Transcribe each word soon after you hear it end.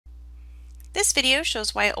This video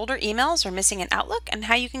shows why older emails are missing in Outlook and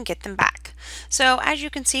how you can get them back. So as you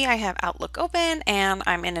can see, I have Outlook open and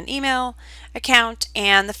I'm in an email account,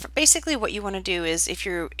 and basically what you want to do is if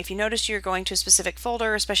you notice you're going to a specific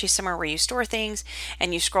folder, especially somewhere where you store things,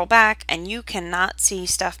 and you scroll back and you cannot see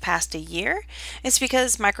stuff past a year, it's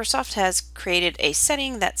because Microsoft has created a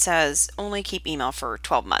setting that says only keep email for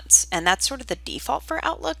 12 months, and that's sort of the default for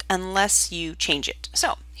Outlook unless you change it.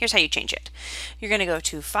 So here's how you change it. You're going to go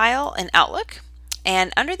to File in Outlook,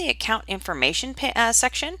 and under the Account Information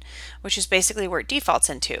section, which is basically where it defaults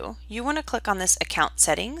into, you want to click on this Account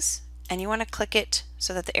Settings, and you want to click it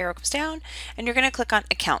so that the arrow comes down, and you're going to click on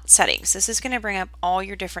Account Settings. This is going to bring up all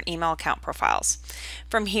your different email account profiles.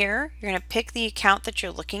 From here, you're going to pick the account that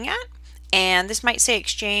you're looking at, and this might say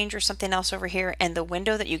Exchange or something else over here, and the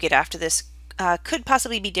window that you get after this could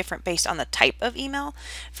possibly be different based on the type of email.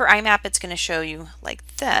 For IMAP, it's going to show you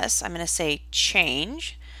like this. I'm going to say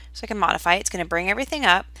Change, so I can modify it. It's going to bring everything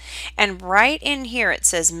up, and right in here it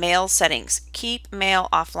says Mail Settings. Keep mail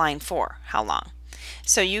offline for how long?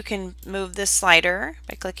 So you can move this slider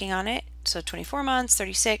by clicking on it. So 24 months,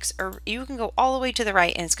 36, or you can go all the way to the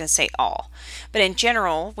right and it's going to say all. But in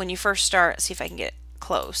general, when you first start, see if I can get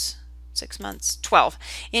close. 6 months, 12.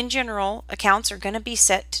 In general, accounts are going to be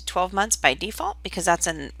set to 12 months by default because that's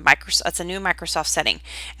a new Microsoft setting,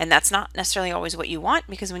 and that's not necessarily always what you want,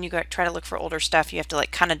 because when you go try to look for older stuff, you have to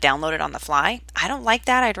like kind of download it on the fly. I don't like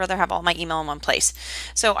that. I'd rather have all my email in one place.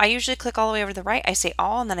 So I usually click all the way over to the right. I say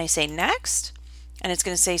all, and then I say next, and it's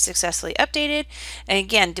going to say successfully updated. And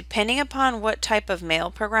again, depending upon what type of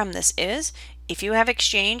mail program this is, if you have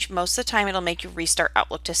Exchange, most of the time it'll make you restart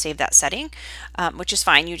Outlook to save that setting, which is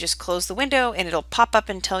fine. You just close the window and it'll pop up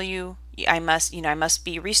and tell you I must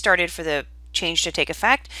be restarted for the change to take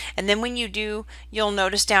effect. And then when you do, you'll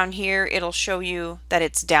notice down here it'll show you that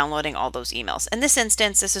it's downloading all those emails. In this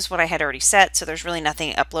instance, this is what I had already set, so there's really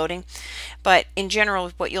nothing uploading. But in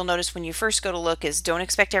general, what you'll notice when you first go to look is don't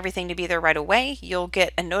expect everything to be there right away. You'll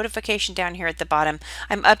get a notification down here at the bottom.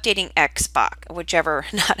 I'm updating Xbox,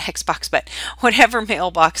 not Xbox, but whatever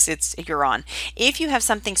mailbox you're on. If you have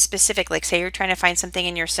something specific, like say you're trying to find something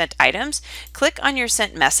in your sent items, click on your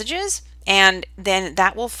sent messages, and then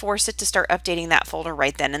that will force it to start updating that folder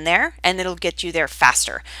right then and there, and it'll get you there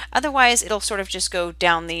faster. Otherwise, it'll sort of just go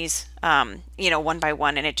down these one by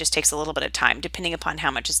one, and it just takes a little bit of time depending upon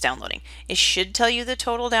how much it's downloading. It should tell you the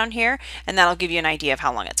total down here, and that'll give you an idea of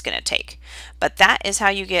how long it's going to take. But that is how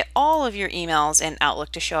you get all of your emails in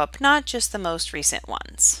Outlook to show up, not just the most recent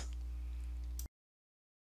ones.